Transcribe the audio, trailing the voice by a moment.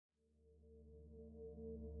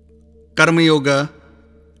Karma Yoga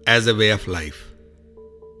as a way of life.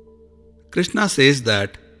 Krishna says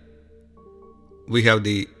that we have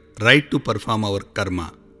the right to perform our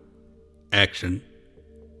karma, action,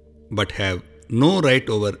 but have no right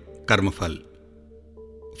over karma phal,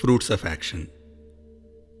 fruits of action.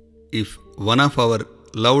 If one of our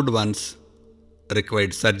loved ones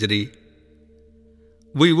required surgery,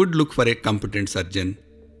 we would look for a competent surgeon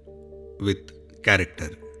with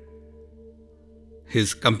character.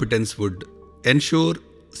 His competence would ensure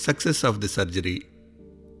success of the surgery,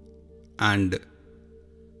 and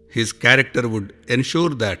his character would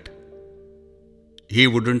ensure that he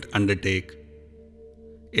wouldn't undertake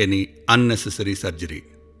any unnecessary surgery.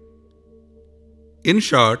 In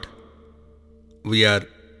short, we are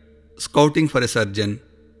scouting for a surgeon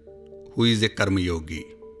who is a karma yogi.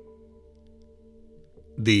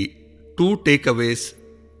 The two takeaways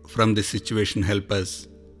from this situation help us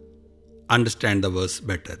understand the verse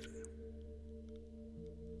better.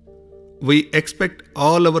 We expect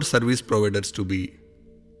all our service providers to be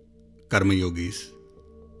karma yogis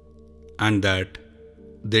and that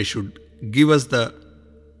they should give us the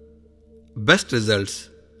best results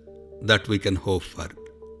that we can hope for.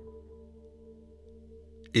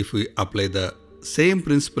 If we apply the same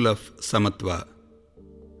principle of samatva,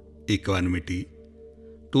 equanimity,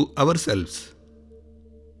 to ourselves,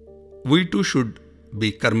 we too should be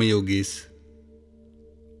karma yogis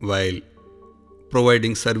while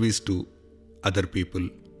providing service to other people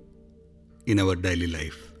in our daily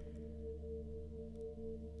life.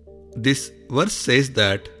 This verse says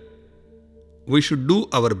that we should do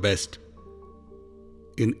our best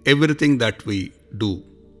in everything that we do,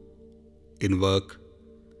 in work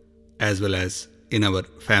as well as in our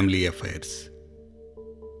family affairs.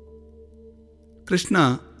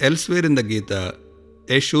 Krishna, elsewhere in the Gita,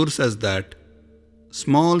 assures us that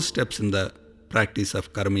small steps in the practice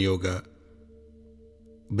of Karma Yoga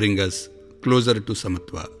bring us closer to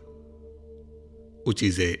Samatva, which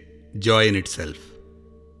is a joy in itself.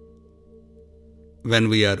 When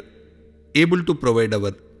we are able to provide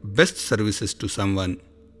our best services to someone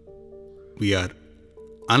we are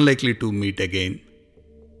unlikely to meet again,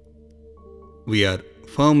 we are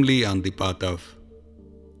firmly on the path of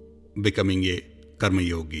becoming a Karma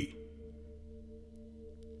Yogi.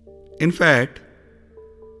 In fact,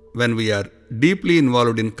 when we are deeply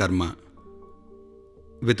involved in karma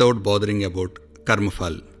without bothering about karma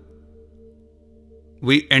phal,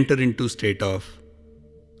 we enter into state of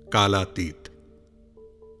Kalatit,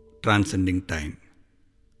 transcending time,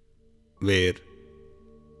 where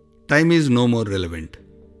time is no more relevant.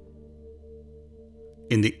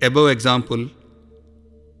 In the above example,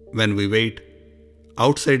 when we wait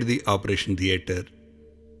outside the operation theatre,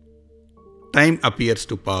 time appears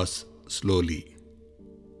to pass slowly.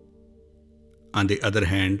 On the other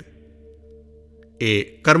hand, a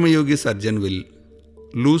Karma Yogi surgeon will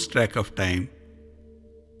lose track of time,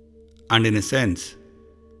 and in a sense,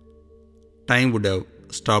 time would have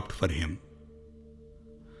stopped for him.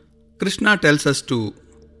 Krishna tells us to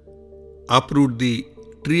uproot the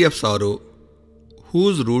tree of sorrow,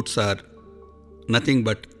 whose roots are nothing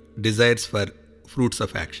but desires for fruits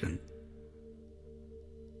of action.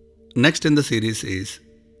 Next in the series is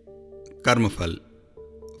Karma phal,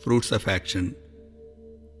 fruits of action,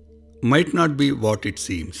 might not be what it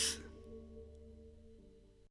seems.